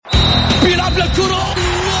بيلعب للكرة،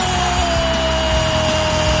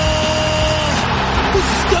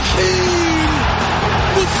 مستحيل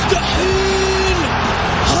مستحيل،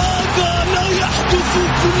 هذا لا يحدث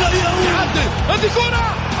كل يوم. يعدل هذه كرة،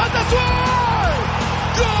 التسويق،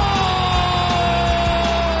 جول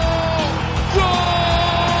جول،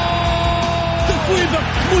 تسويبة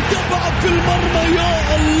متابعة في المرمى، يا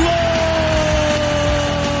الله.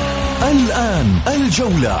 الآن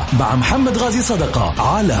الجولة مع محمد غازي صدقة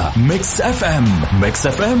على ميكس اف ام. ميكس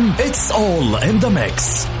اف ام it's all in the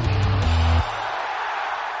mix.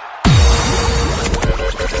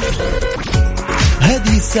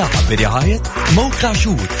 هذه الساعة برعاية موقع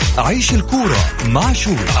شوت. عيش الكورة مع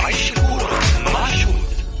شوت.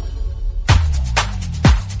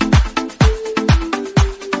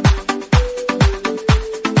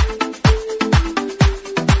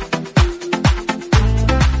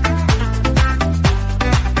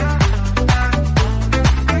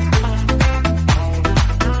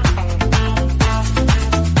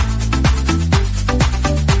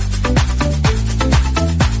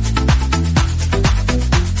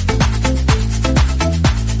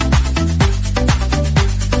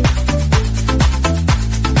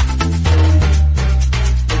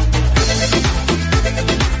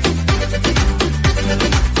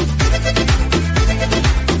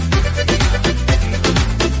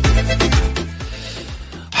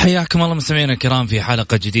 حياكم الله مستمعينا الكرام في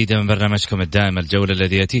حلقة جديدة من برنامجكم الدائم الجولة،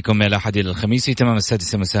 الذي يأتيكم من الأحد إلى الخميس تمام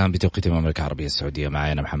 6 مساء بتوقيت المملكة العربية السعودية.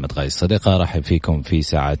 معي أنا محمد غازي صديقة، رحب فيكم في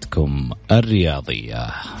ساعتكم الرياضية.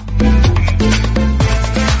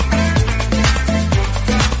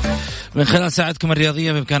 من خلال ساعتكم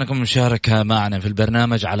الرياضية بإمكانكم المشاركة معنا في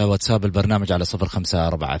البرنامج على واتساب البرنامج على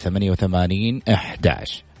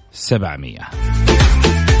 0548811700.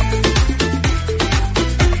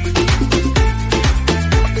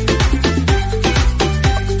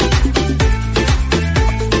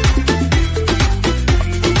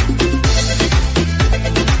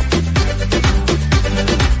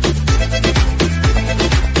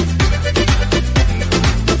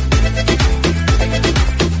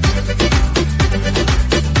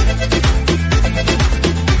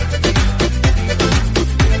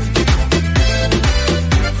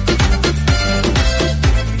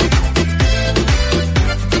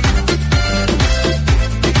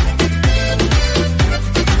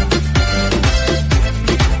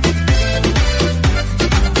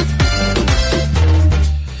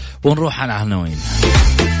 ونروح على عناوين.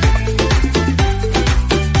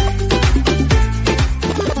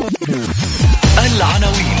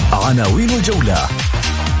 عناوين الجولة.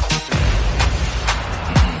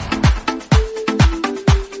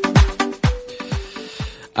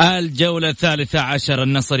 الجولة 13،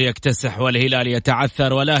 النصر يكتسح والهلال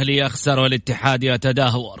يتعثر والأهلي يخسر والاتحاد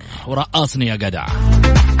يتدهور. ورقصني يا جدع.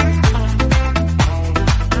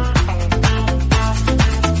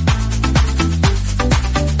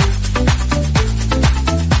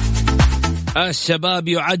 الشباب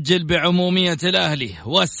يعجل بعمومية الأهلي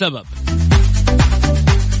والسبب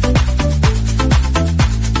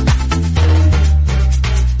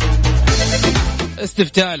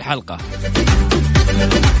استفتاء الحلقة.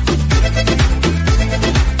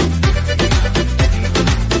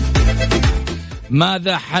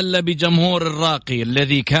 ماذا حل بجمهور الراقي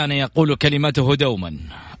الذي كان يقول كلمته دوما؟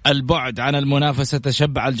 البعد عن المنافسة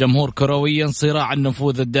تشبع الجمهور كرويا، صراع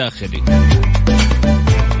النفوذ الداخلي.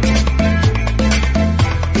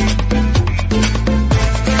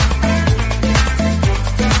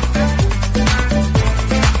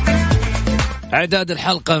 إعداد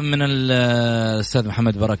الحلقة من الأستاذ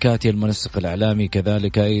محمد بركاتي المنسق الإعلامي،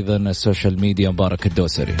 كذلك أيضا السوشيال ميديا مبارك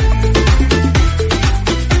الدوسري.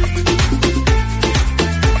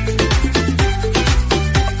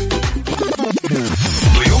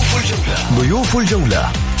 ضيوف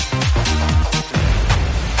الجولة.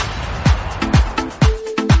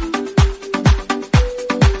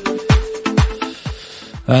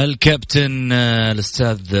 الكابتن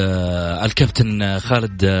الأستاذ الكابتن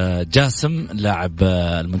خالد جاسم لاعب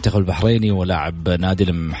المنتخب البحريني ولاعب نادي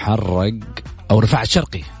المحرق أو رفاع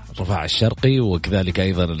الشرقي، وكذلك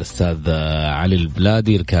أيضا الأستاذ علي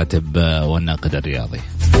البلادي الكاتب والناقد الرياضي.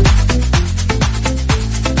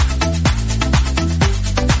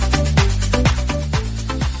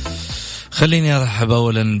 خليني أرحب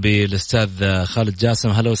أولا بالأستاذ خالد جاسم.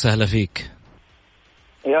 هلا وسهلا فيك.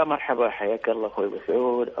 يا مرحبا، حياك الله أخوي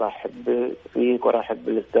بسعود. رحب فيك ورحب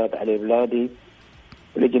بالأستاذ علي بلادي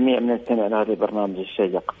ولجميع من يستمع لهذا البرنامج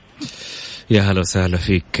الشيق. يا هلا وسهلا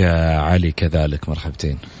فيك علي، كذلك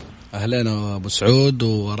مرحبتين. أهلين أبو سعود،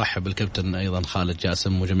 ورحب بالكابتن أيضا خالد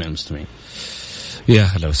جاسم وجميع المستمعين. يا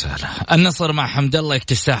هلا وسهلا. النصر مع حمد الله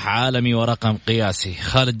اكتساح عالمي ورقم قياسي.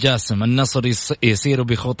 خالد جاسم، النصر يسير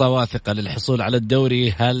بخطى واثقة للحصول على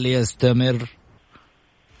الدوري، هل يستمر؟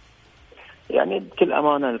 يعني بكل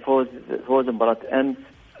أمانة فوز مباراة أمس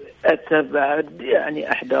أتبع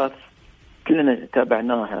يعني أحداث كلنا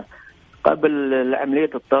تابعناها قبل عملية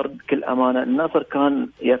الطرد. بكل أمانة النصر كان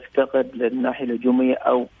يفتقد للناحية الهجومية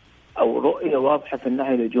أو رؤية واضحة في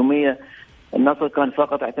الناحية الهجومية. النصر كان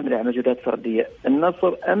فقط يعتمد على مجهودات فردية.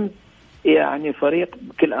 النصر أمس يعني فريق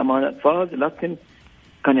بكل أمانة فاز، لكن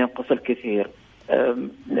كان ينقص الكثير.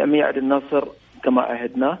 لم يعد النصر كما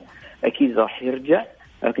عهدناه، أكيد راح يرجع،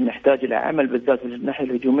 لكن نحتاج إلى عمل بالذات في الناحية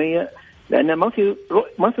الهجومية، لأن ما في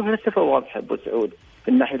فلسفة واضحة أبو سعود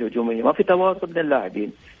في الناحية الهجومية. ما في تواصل بين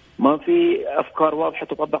اللاعبين، ما في أفكار واضحة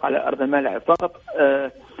تطبق على أرض الملعب، فقط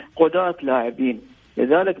قدرات لاعبين.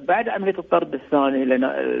 لذلك بعد عملية الطرد الثاني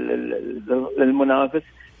للمنافس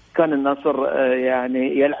كان النصر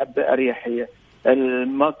يعني يلعب بأريحية،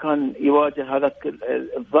 ما كان يواجه هذا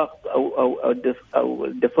الضغط أو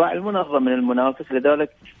الدفاع المنظم من المنافس. لذلك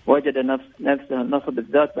وجد نفسه النصر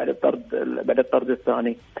بالذات بعد الطرد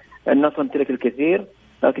الثاني. النصر يمتلك الكثير،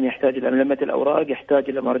 لكن يحتاج إلى ملمة الأوراق، يحتاج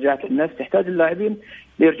إلى مراجعة النفس، يحتاج اللاعبين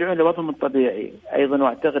ليرجعون لوضعهم الطبيعي. أيضا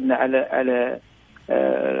واعتقد على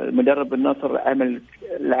مدرب النصر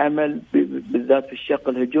العمل بالذات في الشق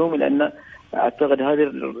الهجومي، لأن أعتقد هذا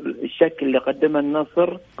الشكل اللي قدمه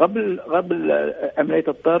النصر قبل عملية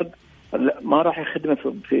الطرد ما راح يخدمه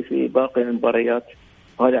في باقي المباريات.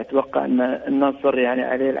 وهذا أتوقع أن النصر يعني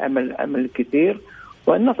عليه العمل كثير،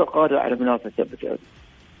 والنصر قادر على منافسة بجد.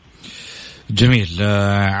 جميل.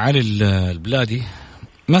 علي البلادي،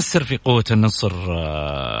 ما السر في قوة النصر،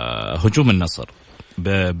 هجوم النصر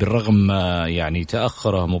بالرغم يعني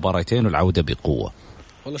تأخر مباراتين والعودة بقوة؟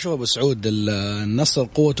 والله شوف أبو سعود، النصر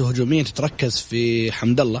قوته هجوميا تتركز في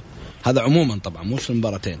حمد الله، هذا عموما طبعا مش في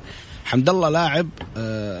المباراتين. حمد الله لاعب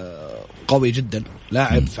قوي جدا،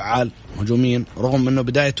 لاعب فعال هجوميا، رغم انه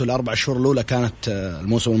بدايته الاربع شهور الاولى كانت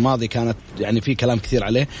الموسم الماضي كانت يعني في كلام كثير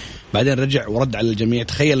عليه، بعدين رجع ورد على الجميع.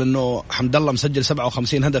 تخيل انه حمد الله مسجل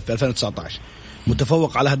 57 هدف في 2019،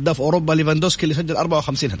 متفوق على هداف اوروبا ليفاندوسكي اللي سجل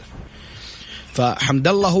 54 هدف. فحمد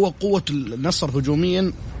الله هو قوة النصر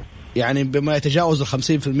هجوميا يعني بما يتجاوز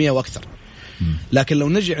 50% واكثر. لكن لو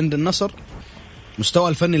نجي عند النصر، مستوى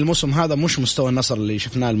الفني الموسم هذا مش مستوى النصر اللي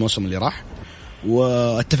شفناه الموسم اللي راح.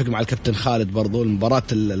 واتفق مع الكابتن خالد برضو، المباراة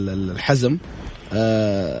الحزم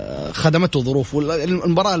خدمته ظروف،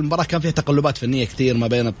 المباراة كان فيها تقلبات فنية كثير ما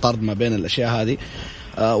بين الطرد ما بين الأشياء هذه.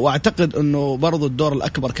 واعتقد انه برضو الدور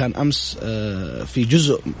الاكبر كان امس في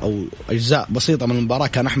جزء او اجزاء بسيطة من المباراة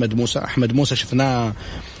كان احمد موسى.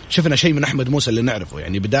 شفنا شيء من أحمد موسى اللي نعرفه،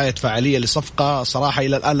 يعني بداية فعالية لصفقة صراحة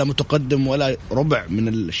إلى الآن لا متقدم ولا ربع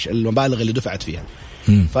من المبالغ اللي دفعت فيها.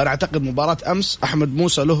 فأنا أعتقد مباراة أمس أحمد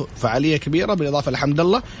موسى له فعالية كبيرة بالإضافة لحمد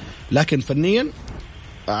الله، لكن فنيا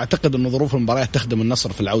أعتقد أن ظروف المباريات تخدم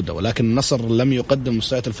النصر في العودة، ولكن النصر لم يقدم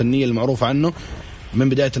المستويات الفنية المعروفة عنه من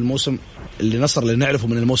بداية الموسم. اللي نعرفه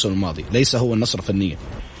من الموسم الماضي ليس هو النصر فنيا.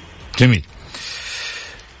 جميل.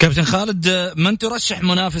 كابتن خالد، من ترشح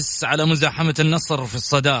منافس على مزاحمة النصر في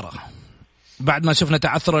الصدارة بعد ما شفنا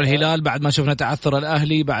تعثر الهلال، بعد ما شفنا تعثر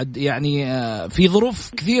الأهلي، بعد يعني في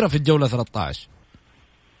ظروف كثيرة في الجولة 13؟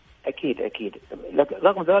 أكيد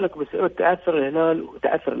رغم ذلك بسبب تعثر الهلال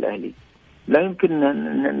وتعثر الأهلي لا يمكن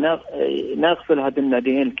نغفل هذه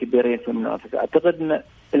الناديين الكبيرين في المنافسة. أعتقد أن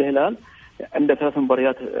الهلال عنده 3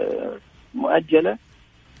 مباريات مؤجلة،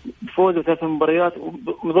 فوز 3 مباريات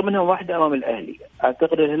وضمنها واحدة أمام الأهلي.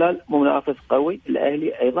 أعتقد الهلال منافس قوي،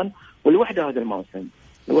 الأهلي أيضا، والوحدة هذا الموسم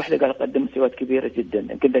الوحدة قاعد تقدم مستويات كبيرة جدا.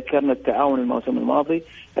 يمكن ذكرنا التعاون الموسم الماضي،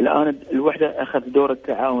 الآن الوحدة أخذ دور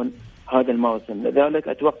التعاون هذا الموسم. لذلك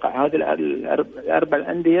أتوقع هذه الأربع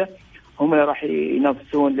الأندية هم اللي راح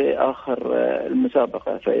ينافسون لآخر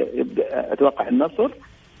المسابقة. فأتوقع النصر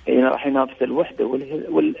راح ينافس الوحدة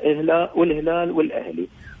والهلال والأهلي،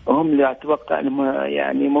 وهم اللي أتوقع أنهم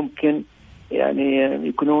يعني ممكن يعني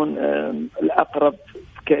يكونون الأقرب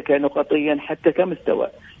كنقطيا حتى كمستوى.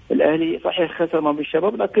 الأهلي صحيح خسر ما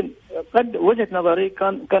بالشباب، لكن قد وجهة نظري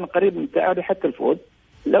كان قريب من التعادل حتى الفوز،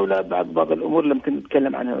 لولا بعض الأمور اللي ممكن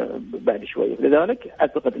نتكلم عنها بعد شوي. لذلك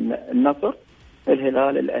أعتقد أن النصر،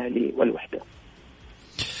 الهلال، الأهلي والوحدة.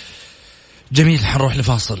 جميل. حنروح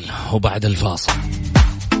لفاصل وبعد الفاصل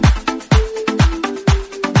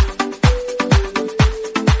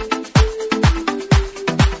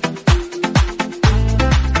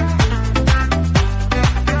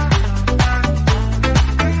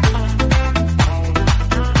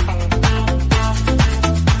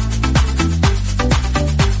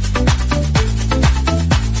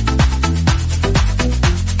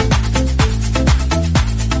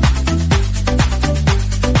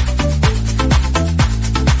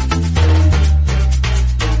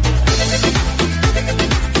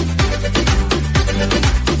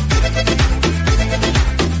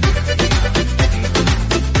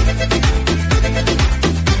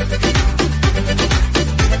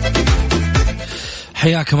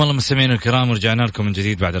حياكم الله مستمعينا الكرام، ورجعنا لكم من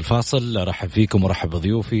جديد بعد الفاصل. ارحب فيكم ورحب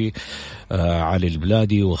بضيوفي علي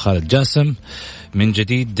البلادي وخالد جاسم. من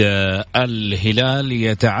جديد الهلال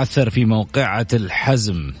يتعثر في موقعة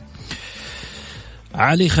الحزم.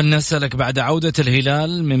 علي، خلنا نسألك، بعد عودة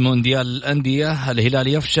الهلال من مونديال الأندية الهلال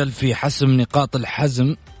يفشل في حسم نقاط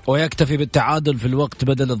الحزم ويكتفي بالتعادل في الوقت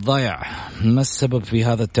بدل الضيع. ما السبب في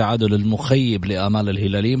هذا التعادل المخيب لآمال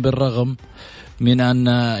الهلاليين، بالرغم من أن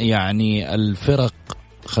يعني الفرق،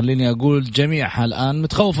 خليني أقول جميعها الآن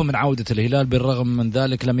متخوفة من عودة الهلال، بالرغم من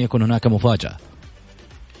ذلك لم يكن هناك مفاجأة؟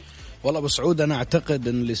 والله أبو سعود، أنا أعتقد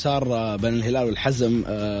أن اللي صار بين الهلال والحزم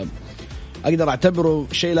أقدر أعتبره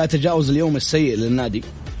شيء لا يتجاوز اليوم السيء للنادي،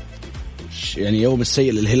 يعني يوم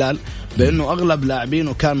السيء للهلال، بأنه أغلب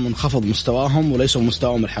لاعبينه كان منخفض مستواهم وليسوا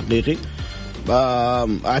مستواهم الحقيقي.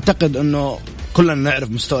 أعتقد أنه كلنا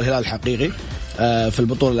نعرف مستوى الهلال الحقيقي في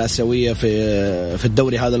البطولة الآسيوية، في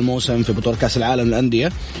الدوري هذا الموسم، في بطولة كأس العالم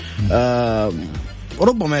للأندية.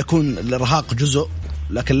 ربما يكون الإرهاق جزء،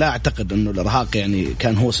 لكن لا أعتقد أنه الإرهاق يعني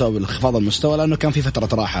كان هو سبب انخفاض المستوى، لأنه كان في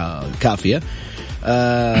فترة راحة كافية.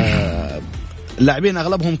 اللاعبين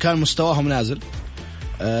أغلبهم كان مستواهم نازل.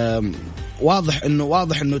 واضح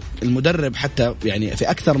إنه المدرب حتى يعني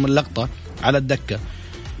في أكثر من لقطة على الدكة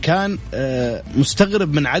كان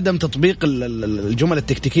مستغرب من عدم تطبيق الجمل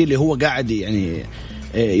التكتيكية اللي هو قاعد يعني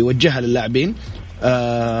يوجهها للاعبين.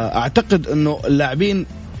 أعتقد إنه اللاعبين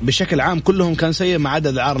بشكل عام كلهم كان سيء، ما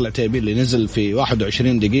عدا ذعار العتيبي اللي نزل في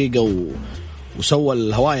 21 دقيقة وسوى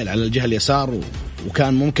الهوايل على الجهة اليسار،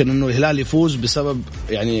 وكان ممكن إنه الهلال يفوز بسبب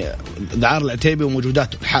يعني ذعار العتيبي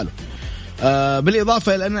وموجوداته لحاله.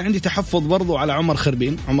 بالإضافة إلى أن عندي تحفظ برضو على عمر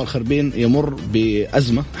خربين يمر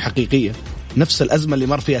بأزمة حقيقية، نفس الأزمة اللي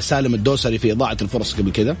مر فيها سالم الدوسري في إضاعة الفرص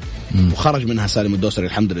قبل كده، وخرج منها سالم الدوسري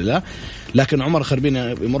الحمد لله. لكن عمر خربين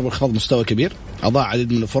يمر بانخفاض مستوى كبير، أضاع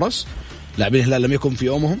عديد من الفرص. لاعبين الهلال لم يكن في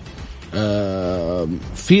يومهم.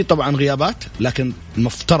 في طبعا غيابات، لكن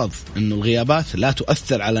المفترض أنه الغيابات لا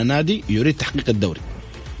تؤثر على نادي يريد تحقيق الدوري.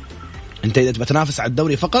 أنت إذا بتنافس على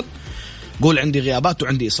الدوري فقط قول عندي غيابات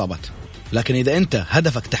وعندي إصابات، لكن إذا أنت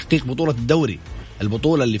هدفك تحقيق بطولة الدوري،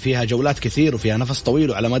 البطولة اللي فيها جولات كثير وفيها نفس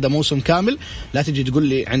طويل وعلى مدى موسم كامل، لا تجي تقول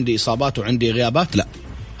لي عندي إصابات وعندي غيابات. لا،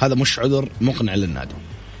 هذا مش عذر مقنع للنادي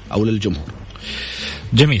أو للجمهور.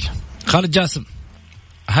 جميل. خالد جاسم،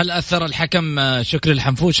 هل أثر الحكم شكري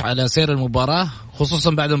الحنفوش على سير المباراة،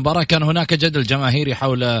 خصوصا بعد المباراة كان هناك جدل جماهيري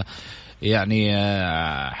حول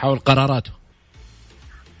قراراته؟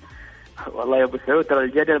 والله يا أبو سعود، ترى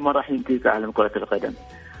الجدل ما راح ينتهي في عالم كرة القدم،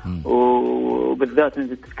 وبالذات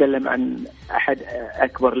أنت تتكلم عن أحد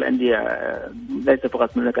أكبر الأندية ليس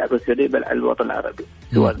فقط من العرب السعودية بل على الوطن العربي،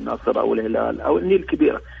 سواء النصر أو الهلال أو النيل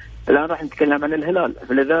الكبيرة. الآن راح نتكلم عن الهلال،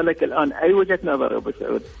 فلذلك الآن أي وجهة نظر يا أبو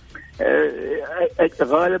سعود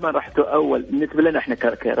غالبا راح تؤول بالنسبة لنا احنا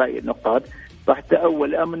كرأي النقاد، راح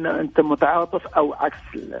تؤول أن أنت متعاطف أو عكس،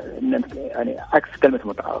 يعني عكس كلمة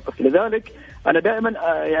متعاطف. لذلك أنا دائما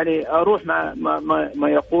يعني أروح مع ما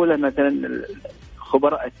يقوله مثلا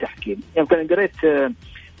خبراء التحكيم. يمكن قريت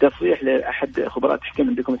تصريح لأحد خبراء التحكيم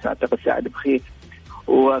عندكم أعتقد سعد بخيت،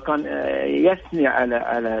 وكان يثني على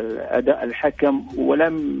أداء الحكم،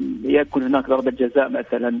 ولم يكن هناك ضربة جزاء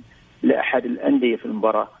مثلا لأحد الأندية في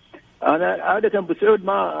المباراة. أنا عادة بسعود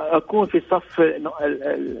ما أكون في صف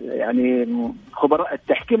يعني خبراء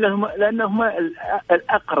التحكيم، لأنهم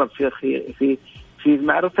الأقرب في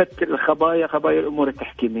معرفة خبايا الأمور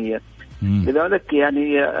التحكيمية. لذلك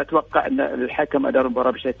يعني أتوقع أن الحكم أدار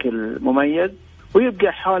المباراة بشكل مميز،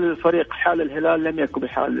 ويبقى حال الفريق حال الهلال لم يكن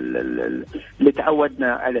بحال اللي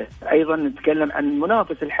تعودنا عليه. أيضا نتكلم عن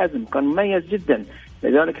منافس الحزم كان مميز جدا،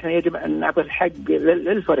 لذلك احنا يجب أن نعطي الحق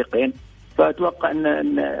للفريقين. فأتوقع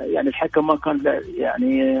أن يعني الحكم ما كان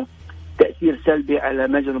يعني تأثير سلبي على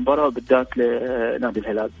مجرى المباراة بالذات لنادي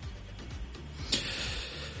الهلال.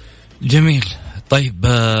 جميل. طيب،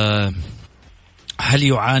 هل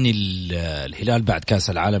يعاني الهلال بعد كأس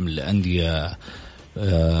العالم للأندية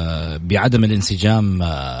بعدم الانسجام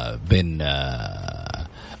بين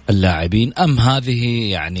اللاعبين، أم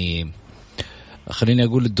هذه يعني خليني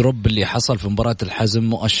أقول الدروب اللي حصل في مباراة الحزم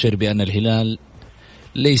مؤشر بأن الهلال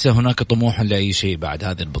ليس هناك طموح لأي شيء بعد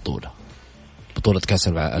هذه بطولة كأس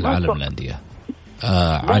العالم للأندية؟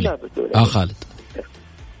 علي. خالد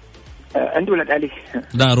عندي ولد علي.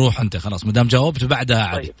 لا، روح أنت خلاص مدام جاوبت بعدها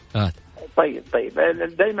علي. طيب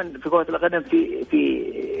دائما في كرة القدم في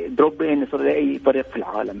دروبين يصير لأي فريق في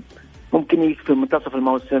العالم، ممكن يجي في منتصف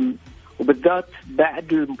الموسم، وبالذات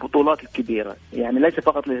بعد البطولات الكبيرة. يعني ليس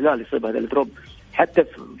فقط الهلال يصيب هذا الدروب، حتى في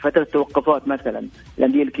فترة التوقفات مثلا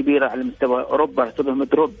الأندية الكبيرة على مستوى أوروبا يصيبهم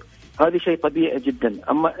دروب. هذا شيء طبيعي جدا.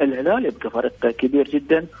 أما الهلال يبقى فريق كبير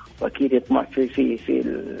جدا وأكيد يطمع في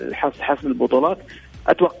حسم البطولات.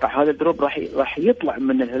 أتوقع هذا الدروب راح يطلع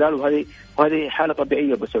من الهلال، وهذه حالة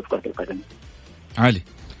طبيعية بس في كرة القدم. علي،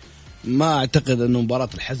 ما أعتقد أن مباراة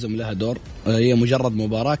الحزم لها دور، هي مجرد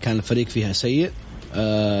مباراة كان الفريق فيها سيء،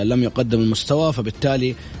 لم يقدم المستوى،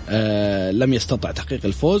 فبالتالي لم يستطع تحقيق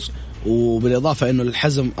الفوز. وبالإضافة أنه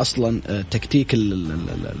الحزم أصلا تكتيك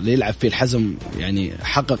اللي يلعب فيه الحزم يعني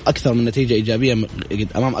حقق أكثر من نتيجة إيجابية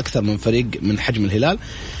أمام أكثر من فريق من حجم الهلال.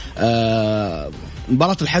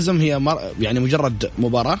 مباراة الحزم هي يعني مجرد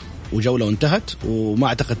مباراة وجولة وانتهت، وما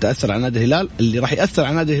أعتقد تأثر على نادي الهلال. اللي راح يأثر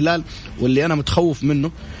على نادي الهلال واللي أنا متخوف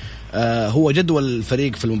منه هو جدول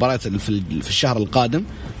الفريق في المباريات في الشهر القادم.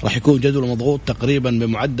 راح يكون جدول مضغوط تقريبا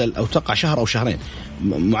بمعدل أو توقع شهر أو شهرين،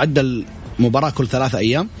 معدل مباراة كل 3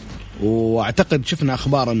 أيام. واعتقد شفنا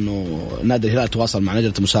اخبار انه نادي الهلال تواصل مع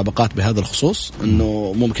لجنه المسابقات بهذا الخصوص،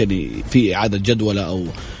 انه ممكن في اعاده جدوله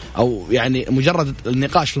او يعني مجرد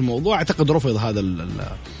النقاش في الموضوع. اعتقد رفض هذا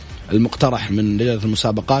المقترح من لجنه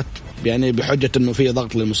المسابقات، يعني بحجه انه في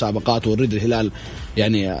ضغط للمسابقات ويريد الهلال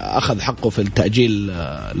يعني اخذ حقه في التاجيل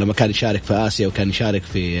لما كان يشارك في اسيا وكان يشارك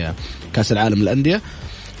في كاس العالم للانديه.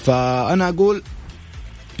 فانا اقول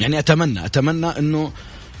يعني اتمنى انه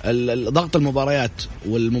ضغط المباريات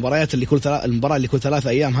والمباريات اللي المباراة اللي كل 3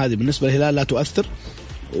 أيام هذه بالنسبة للهلال لا تؤثر.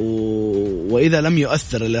 وإذا لم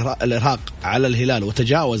يؤثر الإرهاق على الهلال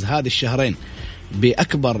وتجاوز هذه الشهرين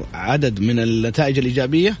بأكبر عدد من النتائج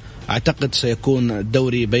الإيجابية، أعتقد سيكون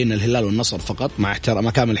الدوري بين الهلال والنصر فقط، مع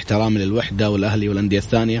كامل احترامي للوحدة والأهلي والأندية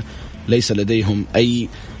الثانية. ليس لديهم أي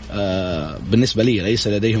بالنسبة لي ليس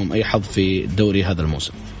لديهم أي حظ في الدوري هذا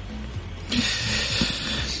الموسم.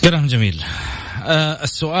 كلام جميل.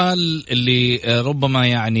 السؤال اللي ربما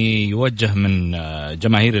يعني يوجه من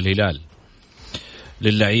جماهير الهلال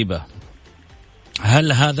للعيبة: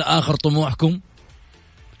 هل هذا آخر طموحكم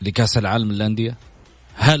لكأس العالم للأندية؟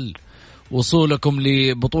 هل وصولكم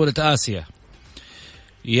لبطولة آسيا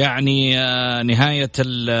يعني نهاية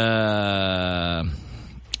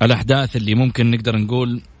الأحداث اللي ممكن نقدر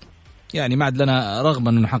نقول يعني ما عاد لنا رغبة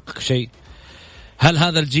أن نحقق شيء؟ هل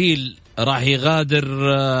هذا الجيل راح يغادر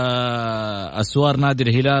أسوار نادي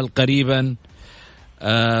الهلال قريبا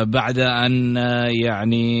بعد أن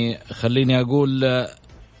يعني خليني أقول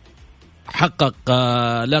حقق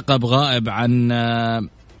لقب غائب عن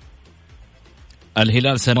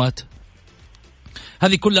الهلال سنوات؟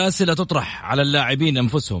 هذه كلها أسئلة تطرح على اللاعبين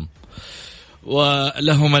أنفسهم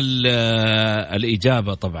ولهم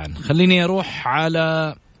الإجابة. طبعا خليني أروح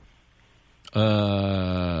على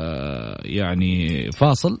يعني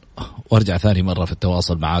فاصل وارجع ثاني مرة في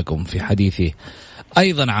التواصل معاكم في حديثي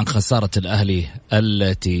أيضا عن خسارة الأهلي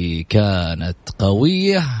التي كانت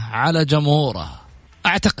قوية على جمهوره.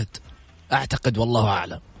 أعتقد والله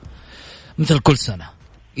أعلم مثل كل سنة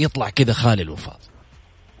يطلع كذا خالي الوفاض،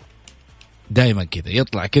 دائما كذا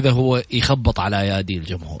يطلع كذا هو يخبط على أيادي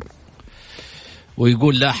الجمهور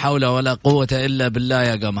ويقول لا حول ولا قوة إلا بالله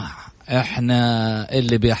يا جماعة، احنا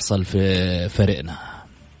اللي بيحصل في فريقنا.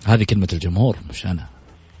 هذه كلمة الجمهور مش أنا.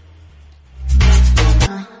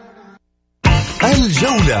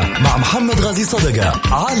 الجولة مع محمد غازي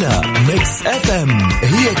صدقة على ميكس اف ام،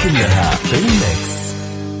 هي كلها في الميكس.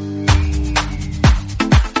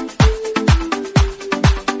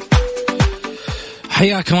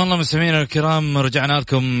 حياكم الله مستمعينا الكرام، رجعنا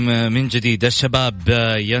لكم من جديد. الشباب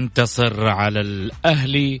ينتصر على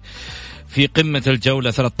الأهلي في قمة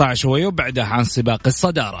الجولة 13 ويبعده عن سباق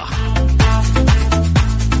الصدارة.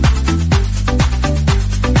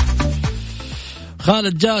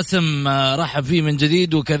 خالد جاسم رحب فيه من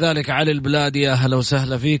جديد، وكذلك علي البلادي أهلا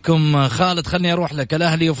وسهلا فيكم. خالد خلني أروح لك.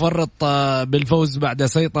 الأهلي يفرط بالفوز بعد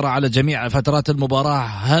سيطرة على جميع فترات المباراة.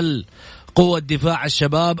 هل قوة دفاع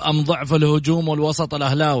الشباب أم ضعف الهجوم والوسط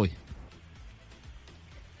الأهلاوي؟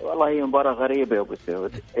 والله هي مباراة غريبة يا أبو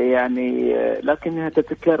سعود، يعني لكنها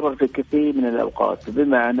تتكرر في كثير من الأوقات،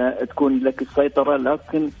 بمعنى تكون لك السيطرة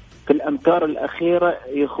لكن في الأمتار الأخيرة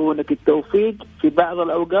يخونك التوفيق في بعض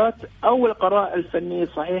الأوقات، أو القراءة الفنية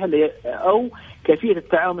الصحيحة أو كيفية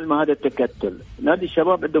التعامل مع هذا التكتل. نادي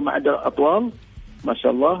الشباب عنده معدل أطوال ما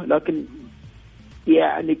شاء الله، لكن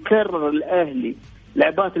يعني كرر الأهلي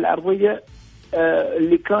لعبات العرضية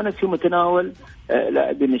اللي كانت في متناول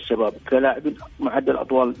لاعبين الشباب كلاعبين معدل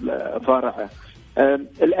أطوال فارعة.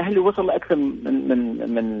 الأهلي وصل أكثر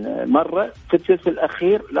من مرة في الثلث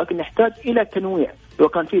الأخير، لكن يحتاج إلى تنويع. لو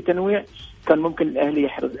كان في تنويع كان ممكن الأهلي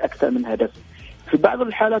يحرز أكثر من هدف. في بعض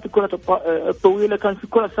الحالات الكرة الطويلة كان في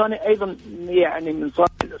كرة ثانية أيضا يعني من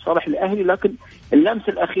صالح الأهلي، لكن اللمسة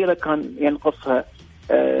الأخيرة كان ينقصها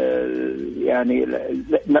يعني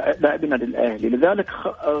لاعبين النادي الأهلي، لذلك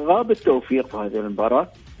غاب التوفيق في هذه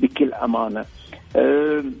المباراة بكل أمانة.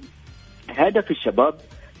 هدف الشباب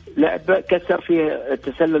لعبة كسر فيه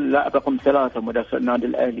تسلل لاعب رقم 3 مدافع النادي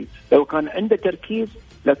الأهلي، لو كان عنده تركيز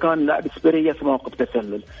لكان لاعب سبيرية في موقف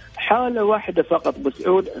تسلل. حالة واحدة فقط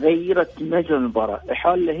بسعود غيرت مجرى المباراة،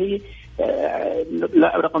 الحالة هي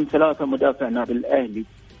لاعب رقم 3 مدافع النادي الأهلي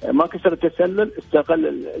ما كسر التسلل،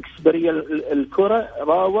 استغل سبيرية الكرة،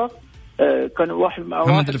 راوغ، كان واحد مع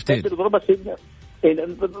واحد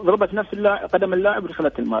ضربت نفس قدم اللاعب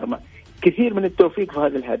ودخلت المرمى. كثير من التوفيق في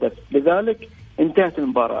هذا الهدف، لذلك انتهت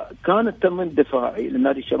المباراة. كان التمرين الدفاعي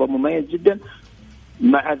لنادي الشباب مميز جدا،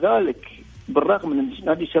 مع ذلك بالرغم من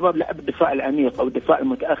نادي الشباب لعب الدفاع العميق او الدفاع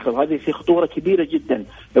المتاخر، وهذه في خطوره كبيره جدا.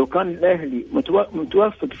 لو كان الاهلي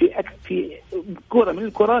متوفق في كره من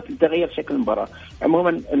الكرات لتغير شكل المباراه.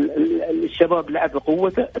 عموما الشباب لعب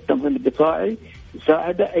بقوته، التنظيم الدفاعي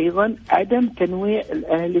ساعده، ايضا عدم تنويع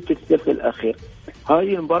الاهلي في الثلث الاخير.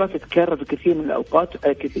 هذه المباراه تتكرر في كثير من الاوقات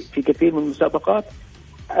في كثير من المسابقات،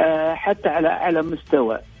 حتى على اعلى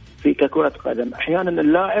مستوى في ككرة قدم. احيانا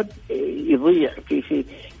اللاعب يضيع في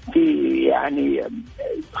يعني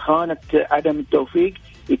خانة عدم التوفيق،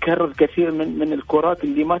 يكرر كثير من الكرات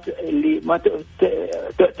اللي ما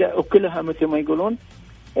تأكلها مثل ما يقولون.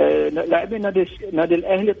 لاعبين نادي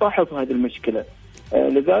الأهلي طاحوا في هذه المشكلة،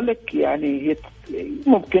 لذلك يعني هي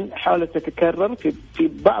ممكن حالة تتكرر في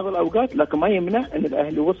بعض الأوقات، لكن ما يمنع أن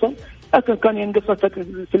الأهلي وصل، لكن كان ينقص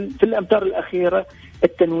في الأمتار الأخيرة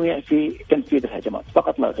التنويع في تنفيذ الهجمات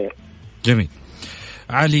فقط لا غير. جميل.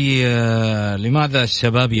 علي، لماذا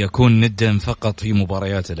الشباب يكون ندا فقط في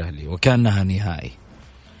مباريات الأهلي وكأنها نهائي؟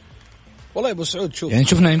 والله يا أبو سعود، شوف يعني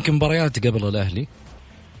شفنا يمكن مباريات قبل الأهلي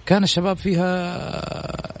كان الشباب فيها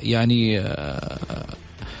يعني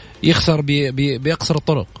يخسر بأقصر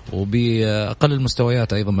الطرق وبأقل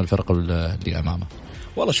المستويات أيضا من الفرق اللي أمامه.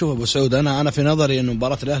 والله شوف أبو سعود، أنا في نظري إنه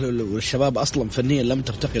مباراة الأهلي والشباب أصلا فنيا لم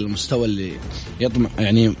ترتقي للمستوى اللي يطمع،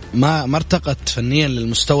 يعني ما ارتقت فنيا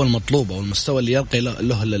للمستوى المطلوب أو المستوى اللي يرقي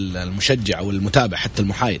له المشجع أو المتابع حتى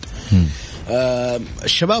المحايد.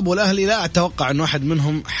 الشباب والأهلي لا أتوقع أن واحد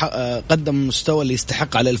منهم قدم المستوى اللي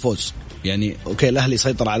يستحق عليه الفوز. يعني أوكي، الأهلي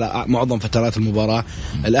سيطر على معظم فترات المباراة،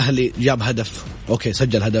 الأهلي جاب هدف، أوكي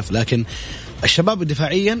سجل هدف، لكن الشباب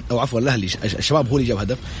دفاعيا أو عفوا الأهلي الشباب هو اللي جاب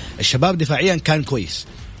هدف. الشباب دفاعيا كان كويس،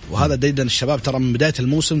 وهذا ديدا الشباب ترى من بداية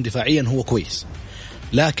الموسم دفاعيا هو كويس،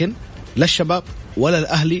 لكن لا الشباب ولا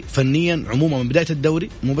الأهلي فنيا عموما من بداية الدوري،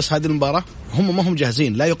 مو بس هذه المباراة، هم ما هم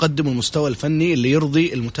جاهزين، لا يقدموا المستوى الفني اللي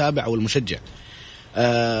يرضي المتابع والمشجع.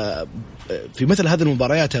 في مثل هذه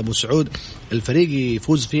المباريات يا أبو سعود الفريق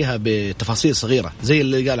يفوز فيها بتفاصيل صغيرة زي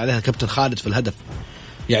اللي قال عليها كابتن خالد في الهدف.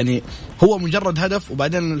 يعني هو مجرد هدف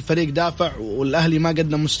وبعدين الفريق دافع والأهلي ما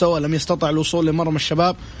قدم مستوى، لم يستطع الوصول لمرمى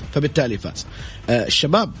الشباب، فبالتالي فاز.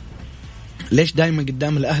 الشباب ليش دائما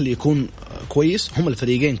قدام الأهلي يكون كويس؟ هم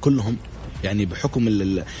الفريقين كلهم يعني بحكم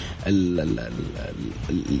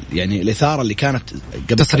يعني الإثارة اللي كانت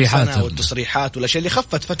قبل سنة والتصريحات والأشياء اللي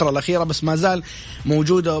خفت فترة الأخيرة بس ما زال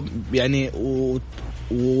موجودة، يعني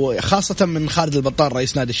وخاصة من خالد البطال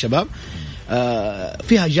رئيس نادي الشباب،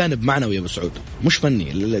 فيها جانب معنوي يا أبو سعود مش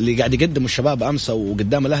فني. اللي قاعد يقدم الشباب أمس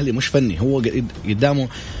وقدام الأهلي مش فني، هو قدامه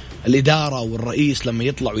الإدارة والرئيس لما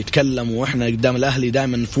يطلع ويتكلم وإحنا قدام الأهلي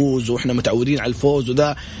دائما نفوز وإحنا متعودين على الفوز،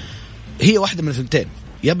 وده هي واحدة من الثنتين،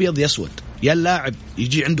 يا أبيض يا أسود، يا اللاعب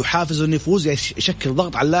يجي عنده حافز إنه يفوز يشكل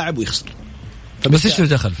ضغط على اللاعب ويخسر. بس إيش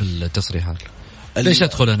دخل في التصريحات؟ ليش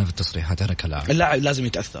أدخل أنا في التصريحات؟ أنا كلاعب اللاعب لازم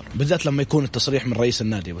يتأثر، بالذات لما يكون التصريح من رئيس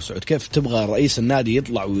النادي. أبو سعود كيف تبغى رئيس النادي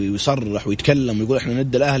يطلع ويصرح ويتكلم ويقول إحنا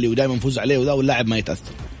ند الأهلي ودائما نفوز عليه وذا واللاعب ما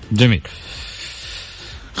يتأثر؟ جميل.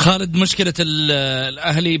 خالد، مشكلة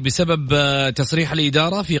الأهلي بسبب تصريح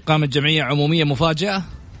الإدارة في إقامة جمعية عمومية مفاجئة؟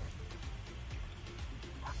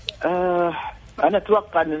 أنا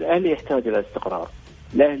أتوقع أن الأهلي يحتاج إلى استقرار.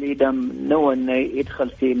 الأهلي دام نوى أنه يدخل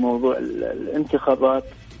في موضوع الانتخابات،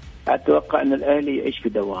 أتوقع أن الأهلي يعيش في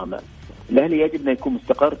دوامة. الأهلي يجب أن يكون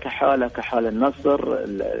مستقر كحال النصر،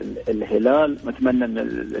 الهلال. نتمنى أن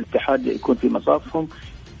الاتحاد يكون في مصافهم،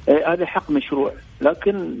 هذا حق مشروع،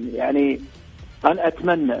 لكن يعني أنا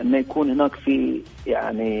أتمنى أن يكون هناك في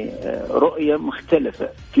يعني رؤية مختلفة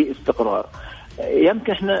في استقرار.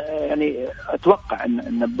 يمكن احنا يعني أتوقع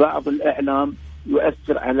أن بعض الإعلام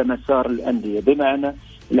يؤثر على مسار الأندية، بمعنى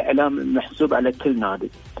الإعلام محسوب على كل نادي.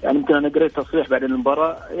 يعني يمكن أنا قريت تصريح بعد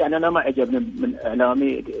المباراة، يعني أنا ما عجبني من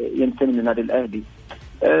إعلامي ينتمي للنادي الأهلي،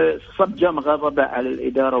 صب جام غضبه على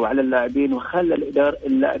الإدارة وعلى اللاعبين، وخلى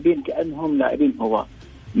اللاعبين كأنهم لاعبين هواة.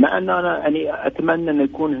 مع أن أنا يعني أتمنى أن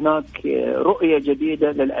يكون هناك رؤية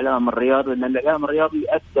جديدة للإعلام الرياضي، لأن الإعلام الرياضي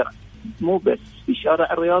يؤثر مو بس في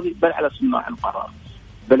الشارع الرياضي بل على صناع القرار.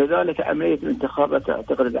 فلذلك عملية الانتخابات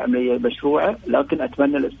أعتقد عملية مشروعة، لكن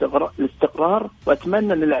أتمنى الاستقرار،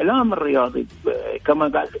 وأتمنى أن الإعلام الرياضي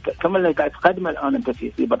كما اللي قاعد تقدمه الآن أنت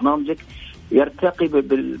في برنامجك يرتقي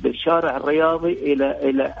بالشارع الرياضي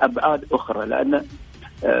إلى أبعاد أخرى، لأن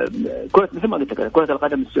مثل ما قلت لك كرة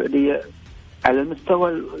القدم السعودية على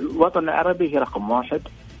المستوى الوطن العربي هي رقم 1.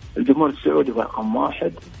 الجمهور السعودي هو رقم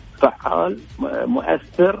 1، فعال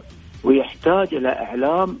مؤثر، ويحتاج إلى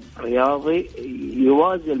إعلام رياضي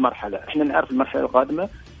يوازي المرحلة. إحنا نعرف المرحلة القادمة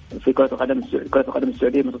في كرة القدم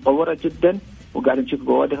السعودية متطورة جدا، وقاعد نشوف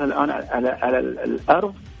بوادرها الآن على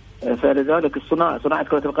الأرض. فلذلك صناعة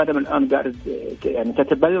كرة القدم الآن قاعد يعني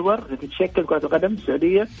تتبلور، تتشكل كرة القدم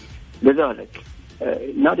السعودية. لذلك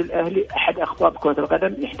النادي الأهلي أحد أخطاء كرة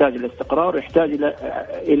القدم، يحتاج إلى استقرار، يحتاج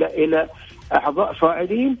إلى أعضاء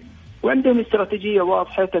فاعلين، وعندهم استراتيجية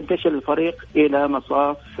واضحة تنتشل الفريق إلى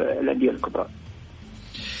مصاف الأندية الكبرى.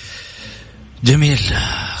 جميل.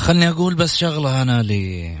 خلني أقول بس شغلة أنا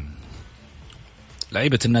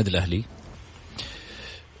لعيبة النادي الأهلي.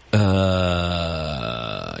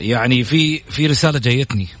 يعني في رسالة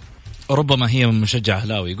جايتني، ربما هي من مشجع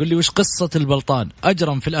أهلاوي، يقول لي وش قصة البلطان؟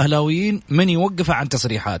 أجرم في الأهلاويين من يوقف عن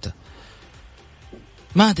تصريحاته.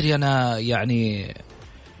 ما أدري أنا، يعني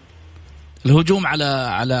الهجوم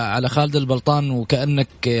على خالد البلطان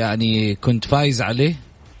وكأنك يعني كنت فايز عليه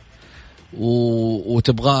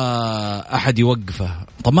وتبغى أحد يوقفه.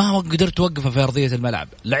 طب ما قدرت توقفه في أرضية الملعب،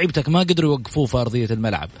 لعيبتك ما قدروا يوقفوه في أرضية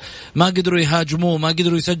الملعب، ما قدروا يهاجموه، ما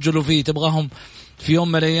قدروا يسجلوا فيه. تبغاهم في يوم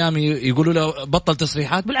من الأيام يقولوا له بطل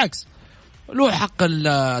تصريحات؟ بالعكس، له حق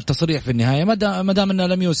التصريح في النهاية ما دام أنه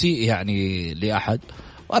لم يسيء يعني لأحد،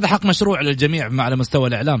 وهذا حق مشروع للجميع على مستوى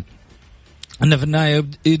الإعلام. أن في النهاية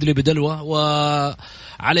يدلي بدلوه،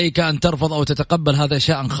 وعليك أن ترفض أو تتقبل، هذا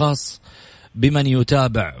شأن خاص بمن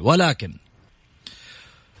يتابع. ولكن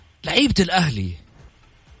لعيبة الأهلي،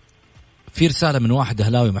 في رسالة من واحد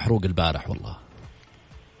أهلاوي محروق البارح، والله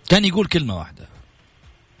كان يقول كلمة واحدة.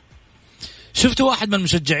 شفت واحد من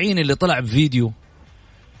المشجعين اللي طلع بفيديو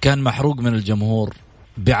كان محروق من الجمهور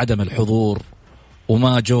بعدم الحضور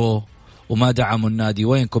وما جو وما دعموا النادي.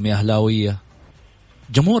 وينكم يا أهلاوية؟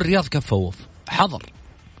 جمهور الرياض كفوف حضر،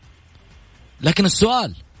 لكن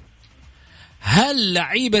السؤال، هل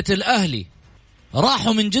لعيبة الأهلي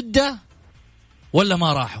راحوا من جدة ولا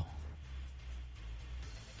ما راحوا؟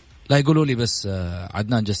 لا يقولوا لي بس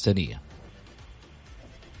عدنان جستنية،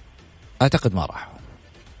 أعتقد ما راحوا.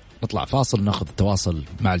 نطلع فاصل ناخذ التواصل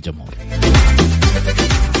مع الجمهور.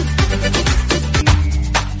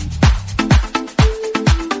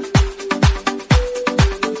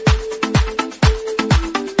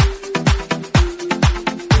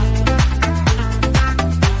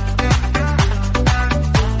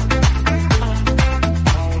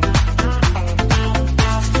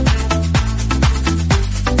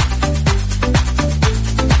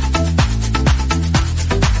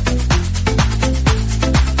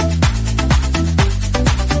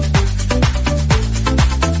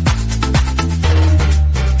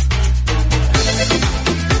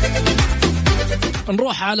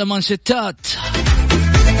 نروح على مانشيتات.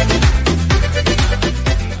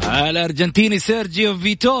 الأرجنتيني سيرجيو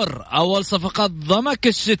فيتور أول صفقات ضمك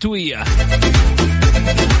الشتوية.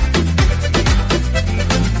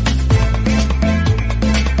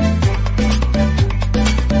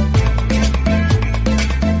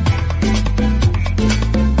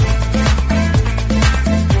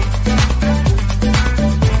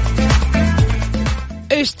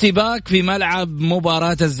 اشتباك في ملعب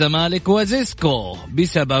مباراة الزمالك وزيسكو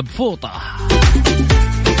بسبب فوطة.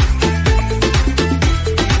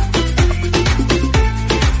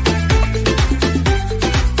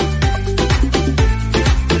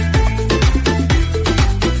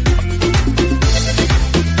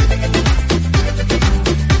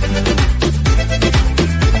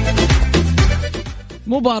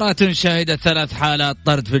 مباراة شهدت 3 حالات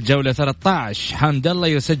طرد في الجولة 13. حمد الله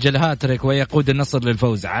يسجل هاتريك ويقود النصر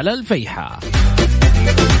للفوز على الفيحاء.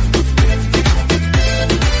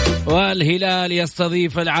 والهلال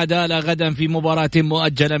يستضيف العدالة غدا في مباراة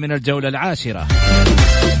مؤجلة من الجولة 10.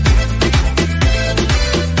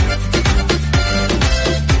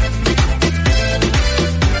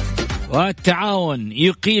 والتعاون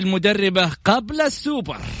يقيل مدربه قبل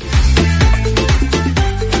السوبر.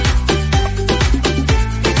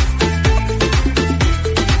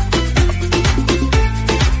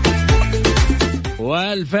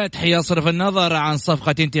 والفتح يصرف النظر عن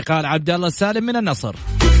صفقة انتقال عبد الله السالم من النصر.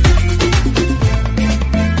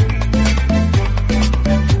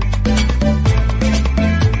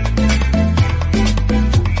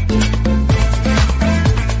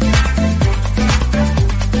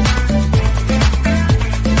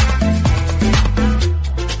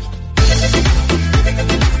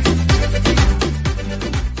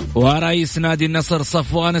 ورئيس نادي النصر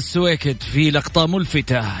صفوان السويكت في لقطة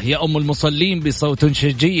ملفتة يأم المصلين بصوت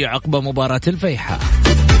شجيع عقب مباراة الفيحاء.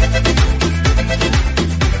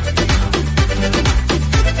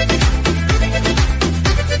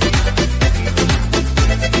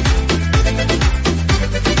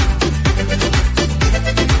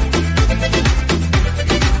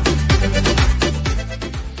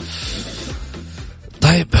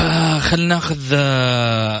 طيب خلنا ناخذ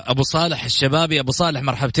أبو صالح الشبابي. أبو صالح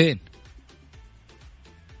مرحبتين.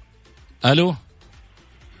 ألو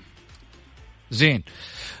زين.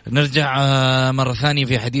 نرجع مرة ثانية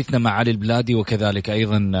في حديثنا مع علي البلادي وكذلك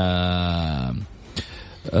أيضا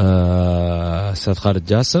أستاذ خالد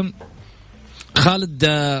جاسم. خالد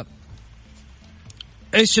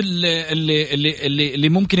إيش اللي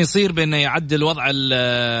ممكن يصير بأنه يعدل وضع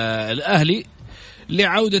الأهلي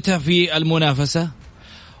لعودته في المنافسة؟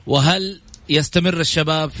 وهل يستمر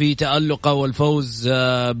الشباب في تألقه والفوز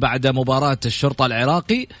بعد مباراة الشرطة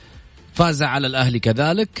العراقي؟ فاز على الأهلي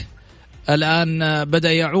كذلك. الآن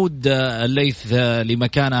بدأ يعود الليث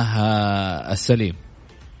لمكانه السليم.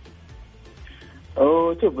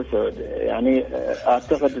 شوف سعود، يعني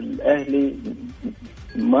أعتقد الأهلي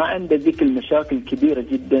ما عنده ذيك المشاكل الكبيرة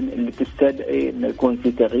جدا اللي تستدعي أن يكون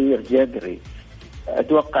في تغيير جذري.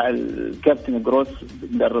 أتوقع الكابتن جروس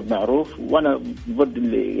مدرب معروف، وأنا ضد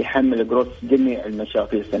اللي يحمل جروس جميع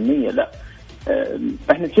المشاكل الفنية. لا،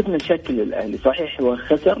 احنا شفنا شكل الأهلي صحيح هو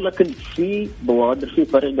خسر، لكن في بوادر، في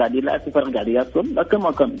فريق قاعد يلعب، في فريق قاعد يصل، لكن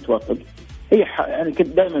ما كان متوفق. هي يعني كنت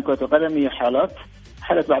دائما كرة القدم هي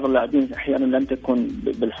حالات بعض اللاعبين أحيانا لم تكن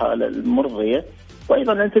بالحالة المرضية.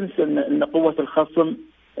 وأيضا لا تنسى أن قوة الخصم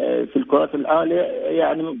في الكرات العالية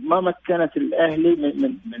يعني ما مكنت الأهلي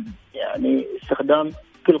من يعني استخدام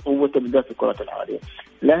كل قوته بالذات في الكرات العالية.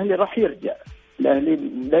 الأهلي راح يرجع، الأهلي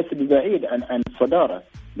ليس ببعيد عن الصدارة.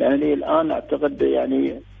 الأهلي الآن أعتقد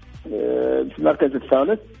يعني في المركز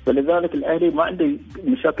الثالث، فلذلك الأهلي ما عنده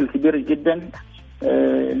مشاكل كبيرة جدا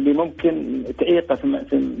اللي ممكن تعيقه في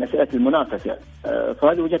مسألة المنافسة.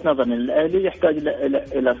 فهذه وجهة نظر. الأهلي يحتاج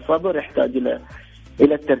إلى الصبر، يحتاج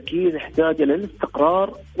إلى التركيز، يحتاج إلى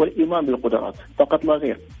الاستقرار والإيمان بالقدرات فقط لا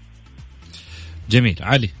غير. جميل.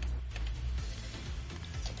 علي.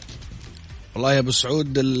 والله يا أبو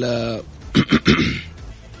سعود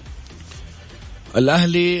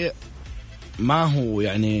الأهلي ما هو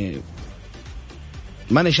يعني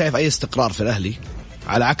ماني شايف أي استقرار في الأهلي،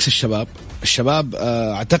 على عكس الشباب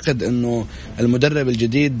أعتقد أنه المدرب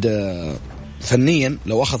الجديد فنيا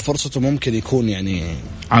لو أخذ فرصته ممكن يكون يعني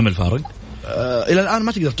عامل فارق. إلى الآن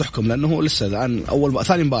ما تقدر تحكم لأنه لسه الآن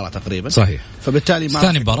ثاني مباراة تقريبا. صحيح. فبالتالي ما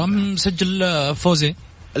ثاني مباراة مسجل فوزين.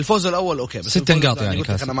 الفوز الأول أوكي، بس 6 نقاط يعني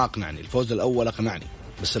كاس. أنا ما أقنعني الفوز الأول، أقنعني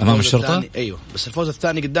بس أمام الشرطة. أيوه، بس الفوز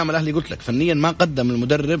الثاني قدام الأهلي قلت لك فنيا ما قدم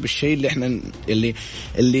المدرب الشيء اللي إحنا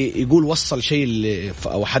اللي يقول وصل شيء اللي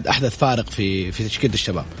أو أحدث فارق في تشكيلة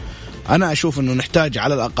الشباب. أنا أشوف إنه نحتاج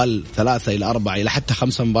على الأقل 3 إلى 4 إلى حتى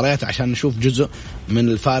 5 مباريات عشان نشوف جزء من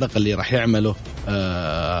الفارق اللي راح يعمله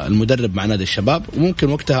المدرب مع نادي الشباب،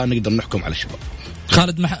 وممكن وقتها نقدر نحكم على الشباب.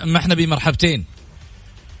 خالد محنبي مرحبتين.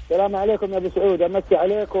 السلام عليكم يا أبو سعود، أمسي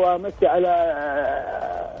عليك وأمسي على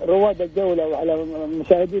رواد الجولة وعلى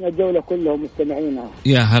مشاهدين الجولة كلهم مستمعينها.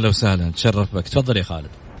 يا هلا وسهلا، تشرف بك. تفضل يا خالد.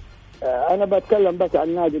 أنا بتكلم بس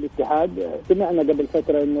عن نادي الاتحاد. سمعنا قبل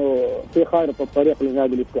فترة إنه في خارطة الطريق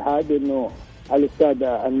لنادي الاتحاد، إنه الأستاذ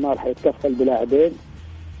أنمار حيتكفل بلاعبين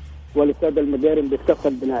والأستاذ المديرم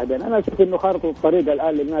بيتكفل بلاعبين. أنا أشوف إنه خارطة الطريق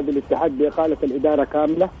الآن لنادي الاتحاد بإقالة الإدارة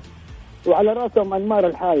كاملة، وعلى رأسهم أنمار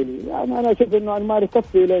الحايلي. يعني أنا أشوف إنه أنمار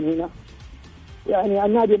يكفي لين هنا، يعني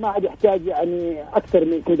النادي ما عاد يحتاج يعني أكثر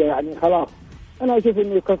من كده، يعني خلاص أنا أشوف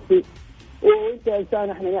إنه يكفي. وانت انسان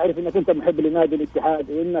احنا نعرف انك انت محب لنادي الاتحاد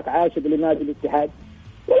وانك عاشق لنادي الاتحاد،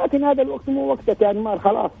 ولكن هذا الوقت مو وقتك يا انمار.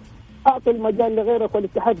 خلاص اعطي المجال لغيرك،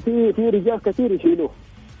 والاتحاد في رجال كثير يشيلوه.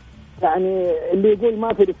 يعني اللي يقول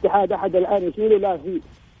ما في الاتحاد احد الان يشيله، لا، في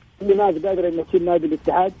ناس قادره انها تشيل نادي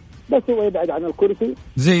الاتحاد، بس هو يبعد عن الكرسي.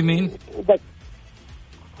 زي مين؟ بس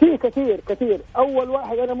في كثير. اول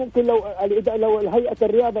واحد انا ممكن لو الهيئه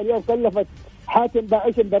الرياضه اليوم كلفت حاتم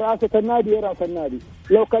باعشم برئاسة النادي يرأس النادي،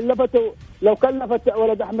 لو كلفت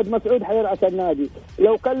ولد أحمد مسعود حيرأس النادي،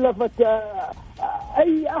 لو كلفت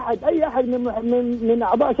أي أحد من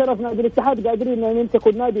أعضاء شرف نادي الاتحاد قادرين أن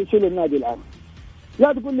يمسكوا النادي يشيلوا النادي الآن.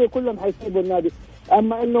 لا تقول لي كلهم حيسيبوا النادي،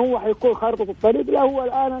 أما إنه هو حيكون خارطة الطريق. لا، هو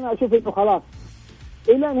الآن أنا أشوف إنه خلاص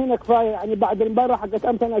إلى هنا كفاية. يعني بعد المباراة حقت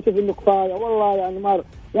أمس أنا أشوف إنه كفاية والله.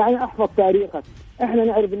 يعني أحفظ تاريخك. إحنا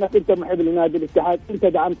نعرف إنك أنت محب لنادي الاتحاد، أنت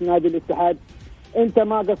دعمت نادي الاتحاد، أنت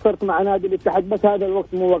ما قصرت مع نادي الاتحاد، بس هذا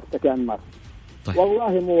الوقت مو وقتك يا أنمار. طيب. والله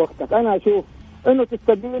مو وقتك. أنا أشوف إنه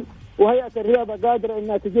تستقيل وهيئة الرياضة قادرة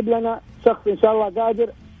إنها تجيب لنا شخص إن شاء الله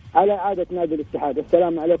قادر على إعادة نادي الاتحاد.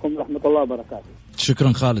 السلام عليكم ورحمة الله وبركاته.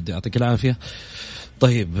 شكرا خالد، يعطيك العافية.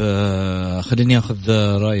 طيب خليني أخذ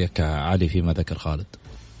رأيك علي فيما ذكر خالد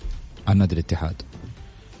عن نادي الاتحاد.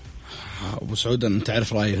 أبو سعود أنت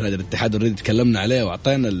تعرف رأيي في نادي الاتحاد، ونريد تكلمنا عليه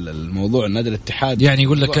وأعطينا الموضوع. نادي الاتحاد يعني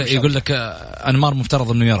يقول لك أنمار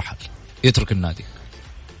مفترض إنه يرحل يترك النادي،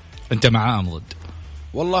 أنت معاه أم ضد؟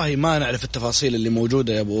 والله ما نعرف التفاصيل اللي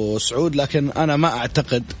موجودة يا أبو سعود، لكن أنا ما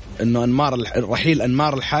أعتقد أنه رحيل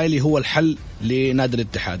أنمار الحالي هو الحل لنادي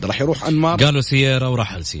الاتحاد. راح يروح أنمار، قالوا سيارة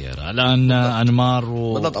ورحل سيارة، الآن أنمار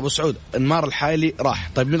بالضبط. أبو سعود أنمار الحالي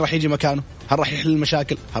راح، طيب مين راح يجي مكانه؟ هل راح يحل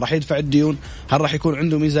المشاكل؟ هل راح يدفع الديون؟ هل راح يكون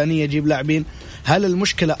عنده ميزانية يجيب لاعبين؟ هل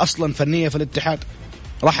المشكلة أصلا فنية في الاتحاد؟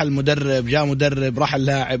 راح المدرب جاء مدرب، راح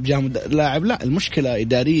اللاعب جاء لاعب؟ لا، المشكلة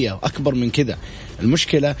إدارية أكبر من كذا.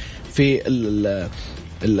 المشكلة في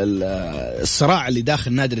الصراع اللي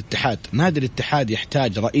داخل نادي الاتحاد. نادي الاتحاد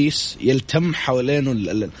يحتاج رئيس يلتم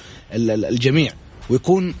حوالينه الجميع،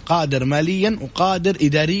 ويكون قادر ماليا وقادر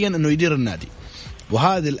إداريا أنه يدير النادي.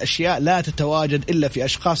 وهذه الأشياء لا تتواجد إلا في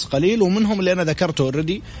أشخاص قليل، ومنهم اللي أنا ذكرته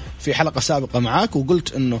أوريدي في حلقة سابقة معاك،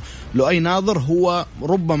 وقلت أنه لؤي ناظر هو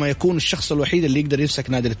ربما يكون الشخص الوحيد اللي يقدر يمسك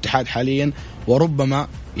نادي الاتحاد حاليا، وربما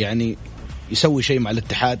يعني يسوي شيء مع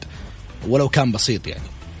الاتحاد ولو كان بسيط يعني.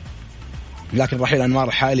 لكن رحيل أنمار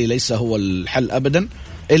الحالي ليس هو الحل أبدا،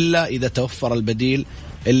 إلا إذا توفر البديل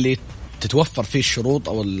اللي تتوفر فيه الشروط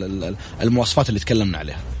أو المواصفات اللي تكلمنا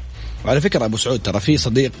عليها. وعلى فكرة أبو سعود ترى في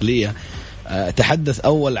صديق لي تحدث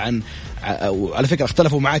أول عن، وعلى فكرة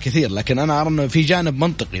اختلفوا معاه كثير، لكن أنا أرى أنه في جانب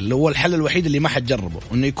منطقي اللي هو الحل الوحيد اللي ما حد جربه،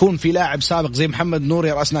 أنه يكون في لاعب سابق زي محمد نور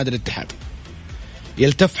يرأس نادي الاتحاد،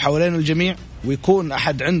 يلتف حوالين الجميع، ويكون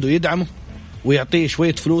أحد عنده يدعمه ويعطيه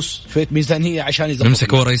شوية فلوس شوية ميزانية عشان يزبط.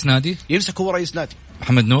 يمسك هو رئيس نادي، يمسك هو رئيس نادي.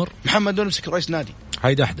 محمد نور يمسك رئيس نادي.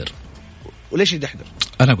 هيدا أحضر. وليش يدحضر؟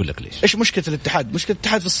 أنا أقول لك ليش. إيش مشكلة الاتحاد؟ مشكلة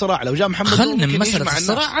الاتحاد في الصراع. لو جاء محمد نور خلنا من مسألة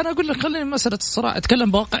الصراع، أنا أقول لك خلينا من مسألة الصراع،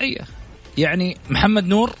 أتكلم بواقعية. يعني محمد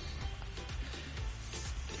نور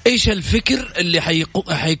إيش الفكر اللي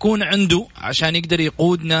حيكون عنده عشان يقدر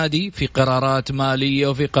يقود نادي في قرارات مالية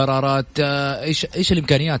وفي قرارات إيش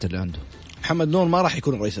الإمكانيات اللي عنده؟ محمد نور ما راح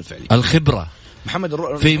يكون الرئيس الفعلي. الخبرة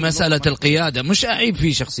في مسألة نور القيادة، مش أعيب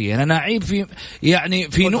فيه شخصيا، أنا أعيب في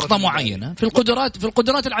يعني في نقطة معينة في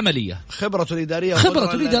القدرات العملية، خبرته الإدارية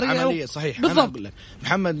العملية. صحيح. بالضبط. أنا أقول لك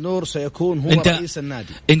محمد نور سيكون هو رئيس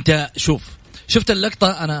النادي. أنت شفت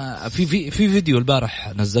اللقطة، أنا في فيديو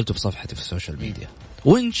البارح نزلته في صفحتي في السوشيال ميديا،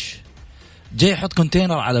 ونش جاي يحط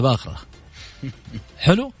كونتينر على باخرة.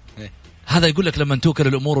 حلو. هذا يقول لك لما توكل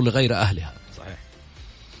الأمور لغير أهلها. صحيح.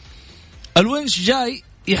 الونش جاي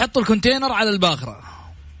يحط الكونتينر على الباخرة،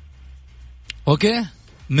 أوكي،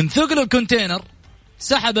 من ثقل الكونتينر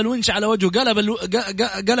سحب الونش على وجهه، قلب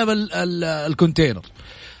الكونتينر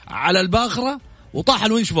على الباخرة وطاح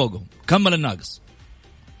الونش فوقهم، كمل الناقص.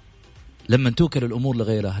 لما توكل الأمور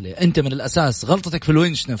لغير أهلها، أنت من الأساس غلطتك في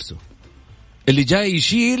الونش نفسه اللي جاي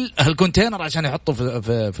يشيل الكونتينر عشان يحطه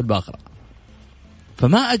في الباخرة.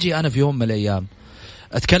 فما أجي أنا في يوم من الأيام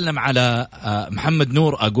أتكلم على محمد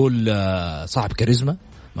نور أقول صاحب كاريزما،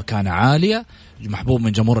 مكانة عالية، محبوب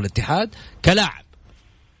من جمهور الاتحاد، كلاعب،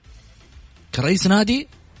 كرئيس نادي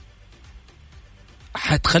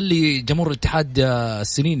حتخلي جمهور الاتحاد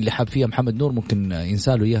السنين اللي حاب فيها محمد نور ممكن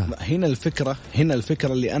ينسالوا إياها. هنا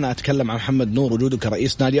الفكرة اللي أنا أتكلم عن محمد نور وجوده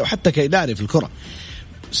كرئيس نادي أو حتى كإداري في الكرة.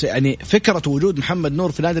 يعني فكرة وجود محمد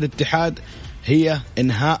نور في نادي الاتحاد هي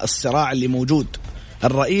إنهاء الصراع اللي موجود.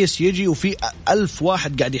 الرئيس يجي وفي 1000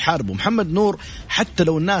 واحد قاعد يحاربه. محمد نور حتى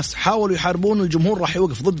لو الناس حاولوا يحاربون الجمهور راح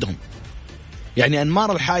يوقف ضدهم. يعني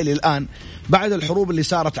أنمار الحالي الآن بعد الحروب اللي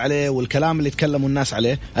صارت عليه والكلام اللي تكلموا الناس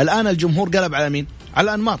عليه، الآن الجمهور قلب على مين؟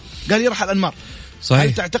 على أنمار، قال يرحل أنمار. صحيح.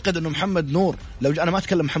 هل تعتقد أنه محمد نور، لو أنا ما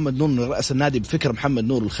أتكلم محمد نور من رأس النادي بفكر محمد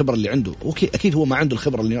نور الخبرة اللي عنده، أكيد هو ما عنده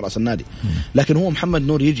الخبرة اللي رأس النادي، لكن هو محمد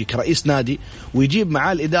نور يجي كرئيس نادي ويجيب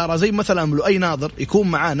معاه الإدارة، زي مثلا لؤي ناظر يكون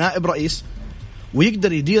معاه نائب رئيس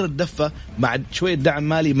ويقدر يدير الدفة مع شوية دعم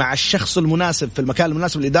مالي مع الشخص المناسب في المكان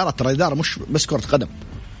المناسب للإدارة. ترى الإدارة مش بس كرة قدم.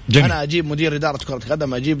 جميل. أنا أجيب مدير إدارة كرة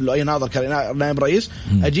قدم، أجيب له أي ناظر كنائب رئيس،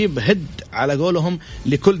 أجيب هيد على قولهم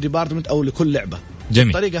لكل ديبارتمنت أو لكل لعبة.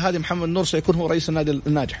 جميل. بالطريقة هذه محمد نور سيكون هو رئيس النادي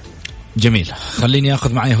الناجح. جميل. خليني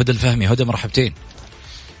أخذ معي هدى الفهمي. هدى مرحبتين.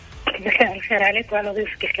 مساء الخير عليك وعلى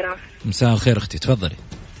ضيوفك الكرام. مساء الخير أختي، تفضلي.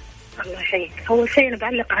 الله يحييك. أول شيء أنا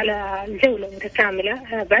بعلق على الجولة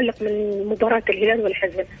متكاملة، بعلق من مباراة الهلال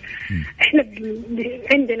والحزم. إحنا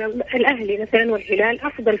عندنا الأهلي مثلا والهلال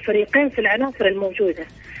أفضل فريقين في العناصر الموجودة.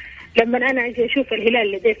 لما أنا أجي أشوف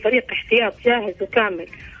الهلال لديه فريق احتياط جاهز وكامل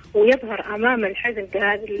ويظهر أمام الحزم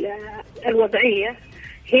بهذه الوضعية،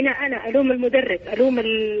 هنا أنا ألوم المدرب، ألوم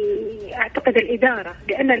أعتقد الإدارة،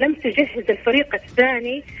 لأنها لم تجهز الفريق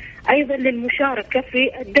الثاني أيضا للمشاركة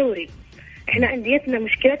في الدوري. إحنا أنديتنا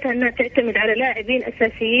مشكلتها أنها تعتمد على لاعبين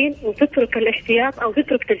أساسيين وتترك الاحتياط أو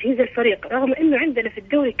تترك تجهيز الفريق، رغم أنه عندنا في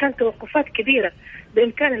الدوري كانت توقفات كبيرة،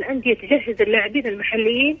 بإمكان الأندية تجهز اللاعبين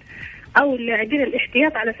المحليين أو اللاعبين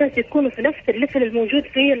الاحتياط على أساس يكونوا في نفس الليفل الموجود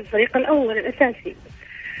في الفريق الأول الأساسي.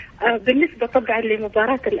 بالنسبة طبعا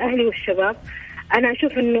لمباراة الأهلي والشباب، أنا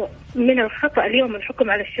أشوف أنه من الخطأ اليوم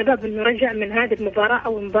الحكم على الشباب أنه رجع من هذه المباراة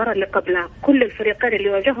أو المباراة اللي قبلها. كل الفريقين اللي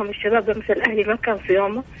واجههم الشباب مثل الأهلي ما كان في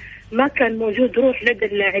يومه، ما كان موجود روح لدى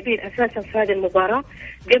اللاعبين أساسا في هذه المباراة.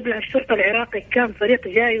 قبل الشرطة العراقي كان فريق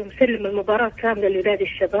جاي ومسلم المباراة كاملة لنادي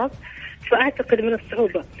الشباب، فأعتقد من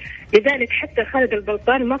الصعوبة. لذلك حتى خالد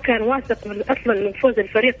البلطان ما كان واثق من أصلا من فوز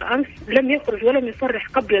الفريق أمس، لم يخرج ولم يصرح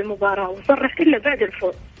قبل المباراة وصرح إلا بعد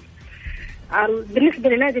الفوز. بالنسبة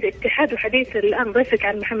لنادي الاتحاد وحديث الآن ضيفك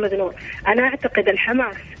عن محمد نور، أنا أعتقد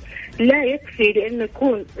الحماس لا يكفي لأنه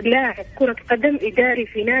يكون لاعب كرة قدم إداري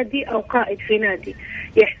في نادي أو قائد في نادي،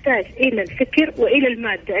 يحتاج إلى الفكر وإلى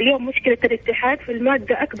المادة. اليوم مشكلة الاتحاد في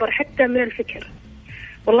المادة أكبر حتى من الفكر.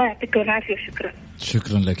 والله يعطيكم العافية وشكرا.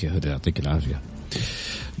 شكرا لك يا هدى، يعطيك العافية.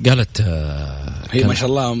 قالت هي ما شاء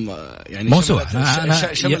الله يعني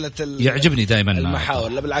موسوعة. شملت يعجبني دائما المحاور،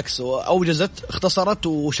 لا بالعكس أوجزت اختصرت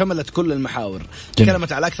وشملت كل المحاور.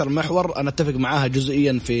 تكلمت على أكثر محور، أنا أتفق معاها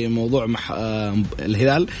جزئيا في موضوع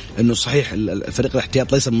الهلال، إنه صحيح الفريق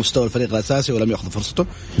الاحتياط ليس بمستوى الفريق الأساسي ولم يأخذ فرصته.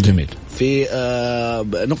 جميل. في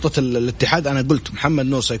نقطة الاتحاد أنا قلت محمد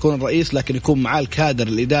نور سيكون الرئيس، لكن يكون معاه الكادر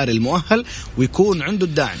الإداري المؤهل ويكون عنده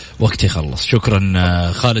الداعم. وقتي خلص. شكرا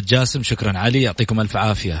خالد جاسم، شكرا علي، يعطيكم ألف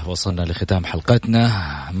عافية. وصلنا لختام حلقتنا،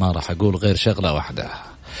 ما راح أقول غير شغلة واحدة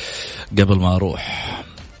قبل ما أروح.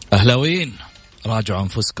 أهلاويين راجعوا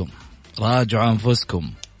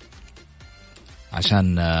أنفسكم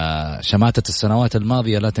عشان شماتة السنوات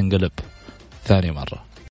الماضية لا تنقلب ثاني مرة.